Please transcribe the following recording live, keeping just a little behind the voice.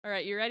All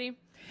right, you ready?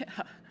 Yeah.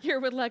 You're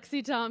with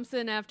Lexi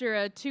Thompson after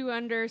a 2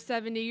 under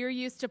 70. You're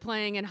used to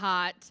playing in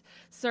hot.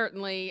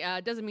 Certainly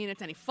doesn't mean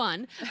it's any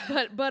fun,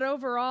 but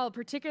overall,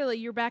 particularly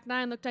your back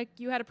nine looked like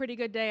you had a pretty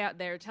good day out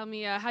there. Tell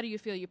me, how do you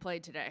feel you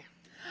played today?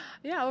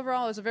 Yeah,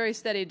 overall it was a very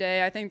steady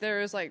day. I think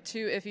there was like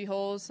two iffy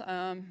holes,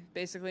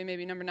 basically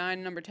maybe number 9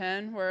 and number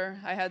 10, where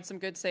I had some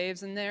good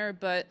saves in there.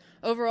 But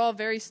overall,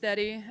 very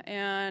steady,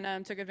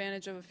 and took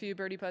advantage of a few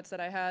birdie putts that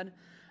I had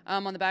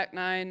on the back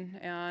nine,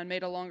 and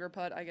made a longer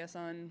putt, I guess,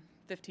 on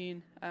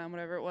 15,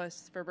 whatever it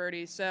was, for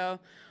birdie. So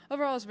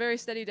overall, it's a very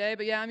steady day.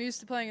 But yeah, I'm used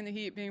to playing in the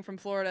heat, being from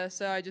Florida,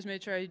 so I just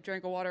made sure I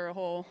drank a water a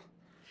hole.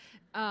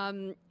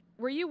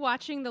 Were you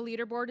watching the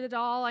leaderboard at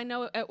all? I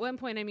know at one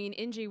point,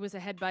 Ingy was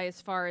ahead by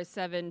as far as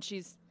 7.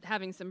 She's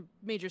having some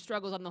major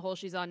struggles on the hole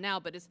she's on now,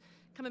 but is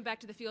coming back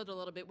to the field a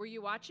little bit. Were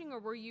you watching, or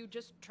were you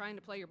just trying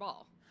to play your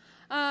ball?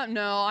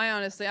 No,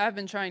 I've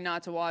been trying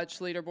not to watch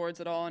leaderboards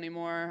at all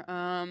anymore.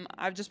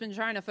 I've just been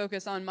trying to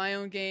focus on my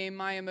own game,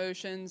 my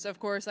emotions. Of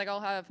course, like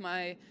I'll have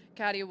my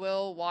caddy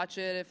Will watch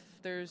it if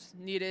there's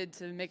needed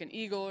to make an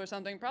eagle or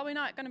something. Probably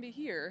not going to be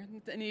here,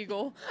 an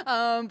eagle,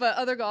 but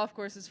other golf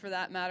courses for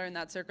that matter in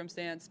that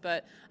circumstance.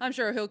 But I'm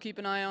sure he'll keep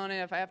an eye on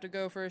it. If I have to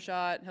go for a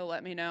shot, he'll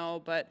let me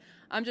know. But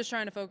I'm just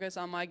trying to focus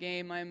on my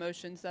game, my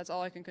emotions. That's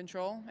all I can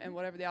control, and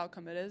whatever the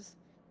outcome it is,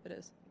 it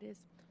is. It is.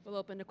 We'll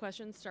open to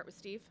questions. Start with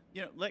Steve.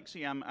 You know,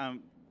 Lexi,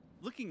 I'm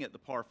looking at the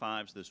par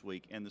fives this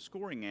week, and the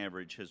scoring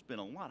average has been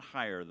a lot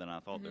higher than I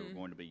thought they were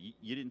going to be.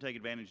 You didn't take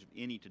advantage of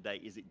any today.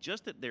 Is it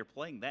just that they're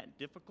playing that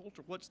difficult,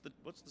 or what's the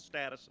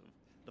status of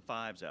the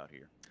fives out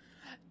here?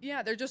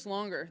 Yeah, they're just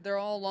longer. They're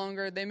all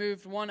longer. They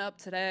moved one up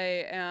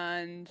today,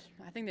 and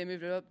I think they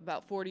moved it up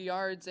about 40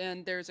 yards,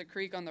 and there's a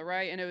creek on the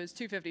right, and it was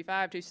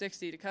 255,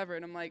 260 to cover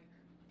it. I'm like,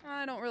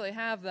 I don't really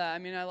have that. I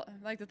mean, I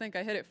like to think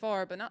I hit it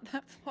far, but not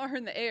that far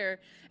in the air.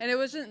 And it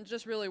wasn't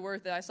just really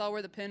worth it. I saw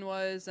where the pin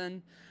was,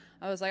 and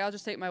I was like, I'll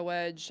just take my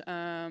wedge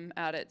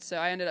at it. So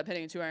I ended up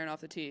hitting a 2-iron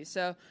off the tee.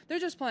 So they're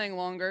just playing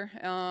longer.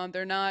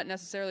 They're not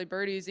necessarily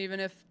birdies. Even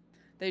if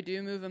they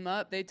do move them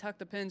up, they tuck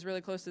the pins really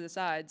close to the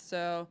sides.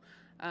 So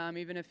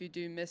even if you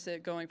do miss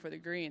it going for the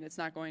green, it's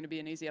not going to be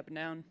an easy up and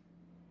down.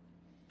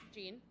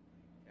 Gene?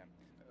 Yeah.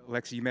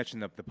 Lexi, you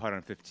mentioned the putt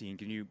on 15.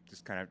 Can you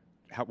just kind of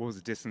what was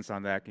the distance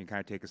on that? Can you kind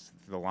of take us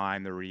to the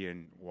line, the re,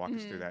 and walk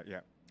us through that?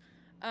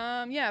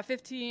 Yeah.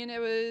 15.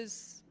 It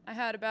was, I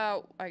had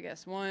about, I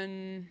guess,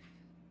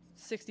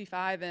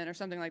 165 in or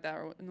something like that,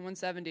 or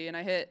 170, and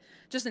I hit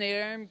just an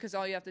 8-iron because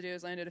all you have to do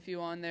is land it a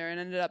few on there, and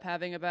ended up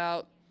having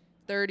about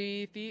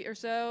 30 feet or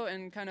so,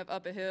 and kind of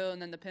up a hill,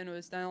 and then the pin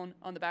was down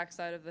on the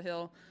backside of the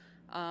hill.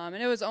 And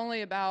it was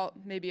only about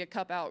maybe a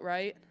cup out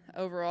right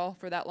overall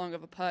for that long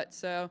of a putt.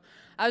 So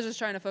I was just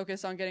trying to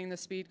focus on getting the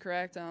speed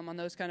correct. On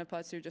those kind of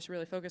putts, you just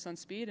really focus on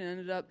speed, and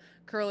ended up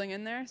curling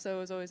in there. So it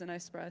was always a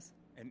nice surprise.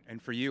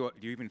 And for you,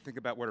 do you even think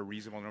about what a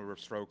reasonable number of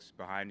strokes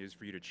behind is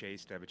for you to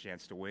chase to have a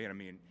chance to win? I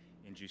mean,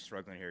 Ingy's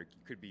struggling here. It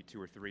could be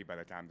 2 or 3 by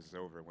the time this is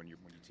over when you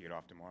tee it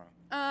off tomorrow.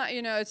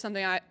 It's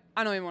something I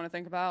don't even want to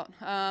think about.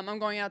 I'm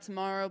going out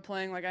tomorrow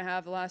playing like I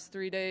have the last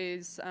 3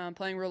 days,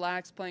 playing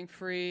relaxed, playing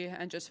free,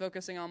 and just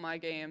focusing on my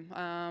game.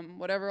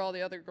 Whatever all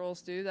the other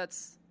girls do,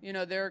 that's,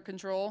 their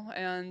control,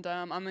 and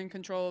I'm in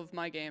control of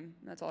my game.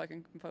 That's all I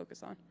can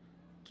focus on.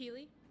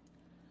 Keely?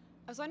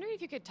 I was wondering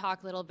if you could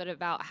talk a little bit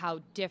about how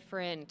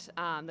different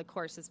the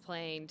course is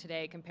playing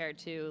today compared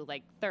to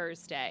like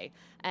Thursday,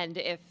 and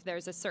if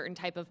there's a certain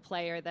type of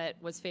player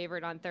that was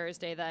favored on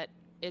Thursday that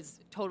is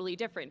totally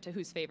different to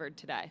who's favored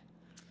today.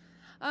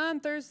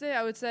 Thursday,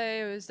 I would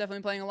say it was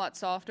definitely playing a lot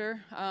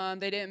softer.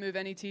 They didn't move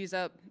any tees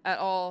up at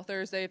all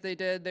Thursday. If they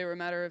did, they were a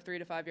matter of 3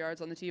 to 5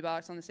 yards on the tee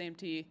box on the same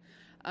tee.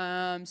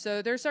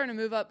 So they're starting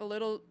to move up a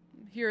little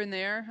here and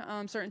there,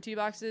 certain tee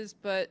boxes,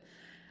 but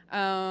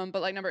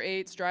like number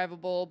 8's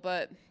drivable.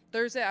 But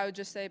Thursday, I would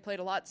just say played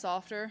a lot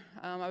softer.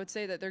 I would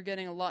say that they're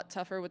getting a lot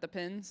tougher with the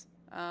pins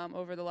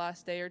over the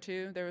last day or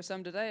two. There was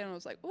some today, and I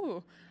was like,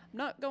 ooh, I'm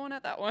not going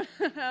at that one.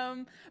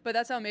 But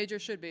that's how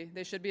majors should be.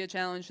 They should be a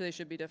challenge. They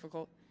should be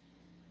difficult.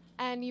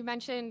 And you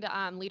mentioned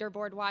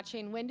leaderboard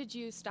watching. When did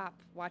you stop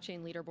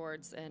watching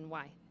leaderboards, and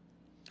why?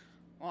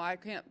 Well, I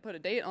can't put a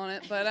date on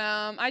it, but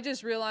I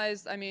just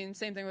realized, same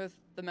thing with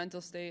the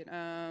mental state.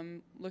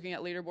 Looking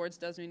at leaderboards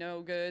does me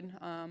no good,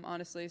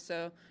 honestly.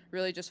 So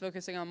really just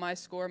focusing on my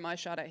score, my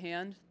shot at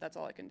hand, that's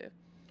all I can do.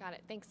 Got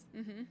it. Thanks.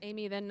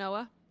 Amy, then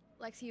Noah.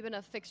 Lexi, you've been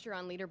a fixture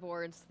on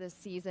leaderboards this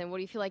season. What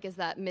do you feel like is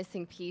that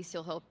missing piece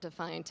you'll hope to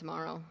find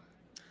tomorrow?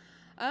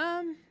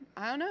 I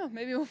don't know.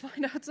 Maybe we'll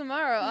find out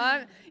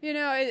tomorrow.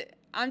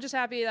 I'm just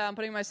happy that I'm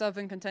putting myself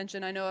in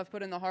contention. I know I've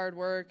put in the hard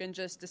work, and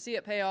just to see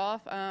it pay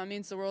off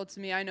means the world to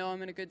me. I know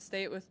I'm in a good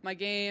state with my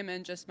game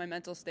and just my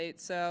mental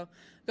state. So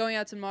going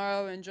out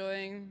tomorrow,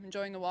 enjoying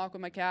the walk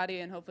with my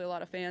caddy, and hopefully a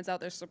lot of fans out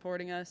there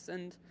supporting us.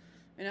 And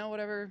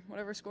whatever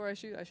score I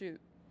shoot, I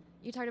shoot.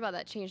 You talked about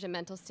that change in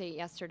mental state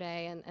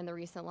yesterday and the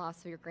recent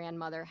loss of your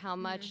grandmother. How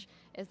much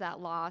is that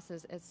loss?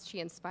 Is she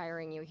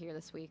inspiring you here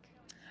this week?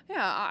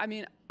 Yeah,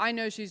 I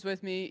know she's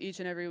with me each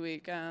and every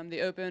week.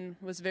 The Open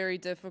was very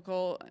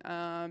difficult.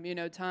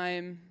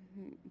 Time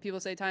people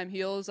say time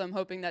heals. I'm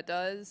hoping that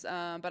does.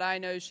 But I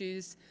know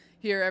she's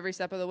here every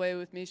step of the way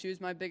with me. She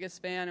was my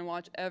biggest fan and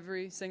watched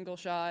every single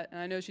shot.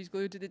 And I know she's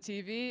glued to the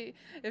TV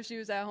if she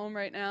was at home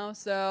right now.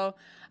 So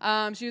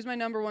she was my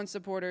 #1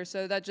 supporter.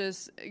 So that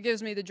just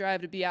gives me the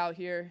drive to be out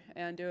here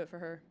and do it for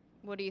her.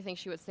 What do you think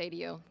she would say to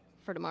you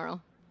for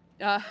tomorrow?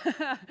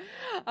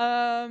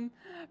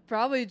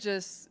 Probably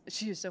just,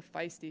 she was so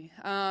feisty.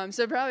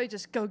 So probably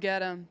just go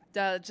get him.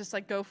 Just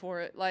like go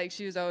for it. Like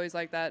she was always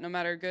like that, no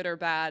matter good or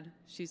bad.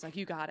 She's like,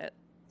 you got it.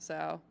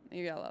 So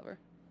you gotta love her.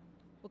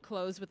 We'll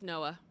close with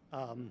Noah.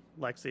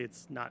 Lexi,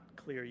 it's not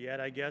clear yet,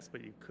 I guess,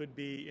 but you could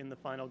be in the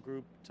final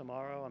group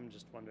tomorrow. I'm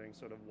just wondering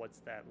sort of what's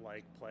that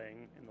like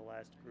playing in the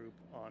last group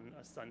on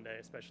a Sunday,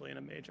 especially in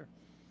a major?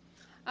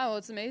 Oh, well,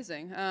 it's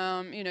amazing.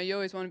 You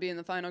always want to be in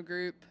the final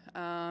group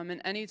in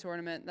any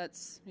tournament.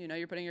 That's,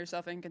 you're putting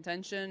yourself in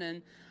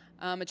contention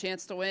and a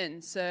chance to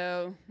win.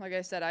 So, like I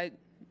said,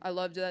 I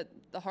loved that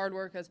the hard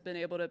work has been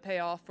able to pay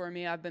off for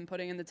me. I've been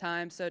putting in the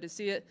time. So to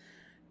see it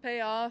pay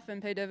off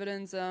and pay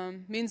dividends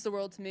means the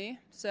world to me.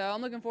 So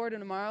I'm looking forward to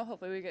tomorrow.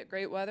 Hopefully we get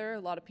great weather,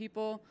 a lot of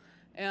people,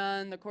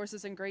 and the course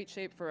is in great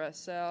shape for us.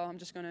 So I'm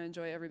just going to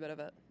enjoy every bit of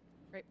it.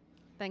 Great.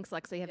 Thanks,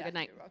 Lexi. Have a good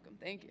night. You're welcome.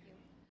 Thank you.